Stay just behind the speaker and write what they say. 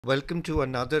Welcome to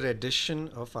another edition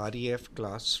of REF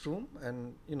Classroom.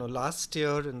 And last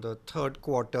year in the third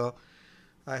quarter,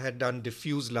 I had done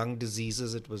diffuse lung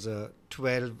diseases. It was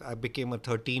I became a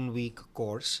 13-week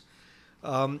course.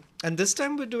 And this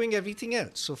time we're doing everything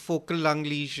else. So focal lung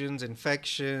lesions,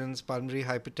 infections, pulmonary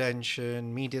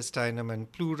hypertension, mediastinum,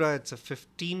 and pleura. It's a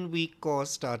 15-week course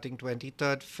starting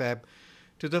 23rd Feb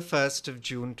to the 1st of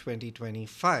June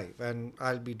 2025, and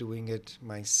I'll be doing it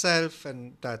myself,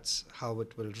 and that's how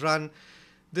it will run.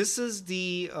 This is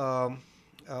the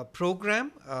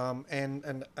program,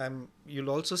 and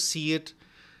you'll also see it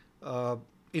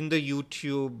in the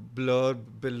YouTube blurb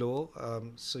below,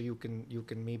 so you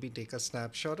can maybe take a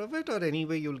snapshot of it, or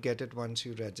anyway you'll get it once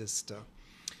you register.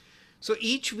 So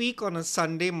each week on a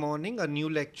Sunday morning, a new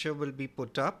lecture will be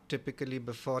put up, typically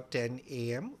before 10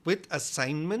 a.m. with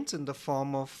assignments in the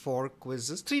form of 3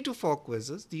 to 4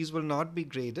 quizzes. These will not be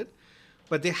graded,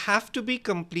 but they have to be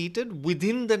completed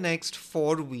within the next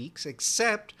 4 weeks,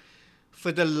 except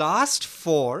for the last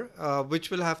 4,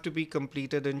 which will have to be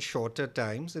completed in shorter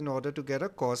times in order to get a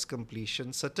course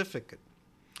completion certificate.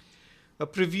 A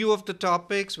preview of the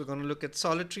topics: we're going to look at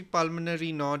solitary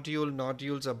pulmonary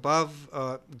nodules above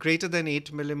greater than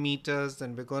 8 millimeters.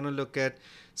 Then we're going to look at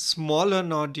smaller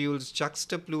nodules,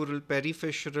 juxtapleural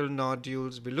perifissural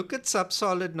nodules. We look at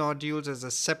subsolid nodules as a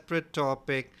separate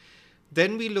topic.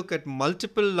 Then we look at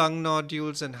multiple lung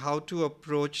nodules and how to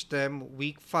approach them.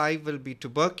 Week 5 will be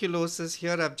tuberculosis.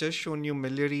 Here I've just shown you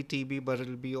miliary TB, but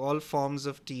it'll be all forms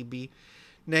of TB.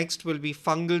 Next will be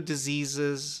fungal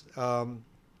diseases,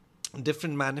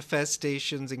 different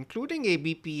manifestations, including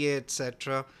ABPA,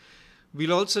 etc.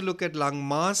 We'll also look at lung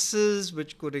masses,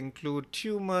 which could include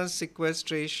tumors,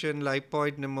 sequestration,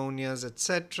 lipoid pneumonias,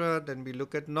 etc. Then we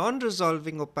look at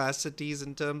non-resolving opacities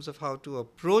in terms of how to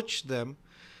approach them,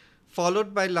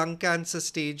 followed by lung cancer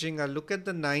staging. I'll look at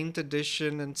the 9th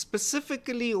edition, and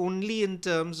specifically only in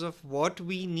terms of what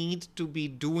we need to be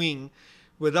doing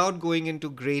without going into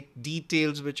great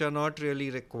details which are not really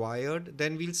required.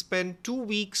 Then we'll spend 2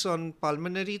 weeks on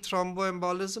pulmonary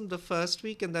thromboembolism the first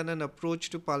week, and then an approach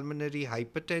to pulmonary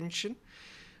hypertension,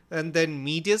 and then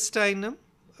mediastinum,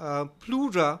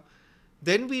 pleura.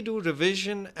 Then we do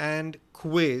revision and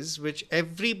quiz, which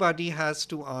everybody has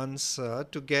to answer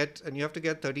to get, and you have to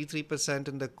get 33%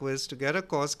 in the quiz to get a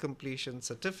course completion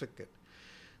certificate.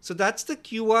 So that's the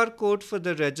QR code for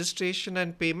the registration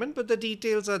and payment, but the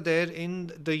details are there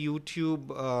in the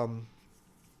YouTube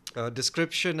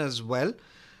description as well.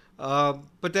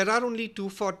 But there are only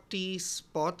 240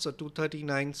 spots or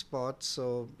 239 spots,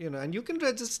 so and you can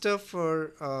register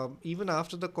for even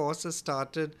after the course has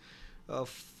started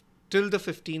till the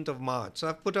 15th of March. So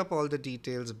I've put up all the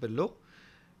details below.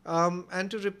 And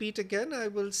to repeat again, I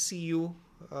will see you.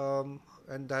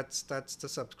 And that's the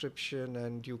subscription,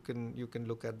 and you can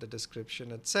look at the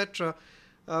description, etc.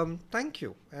 Thank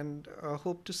you, and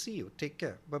hope to see you. Take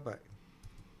care. Bye bye.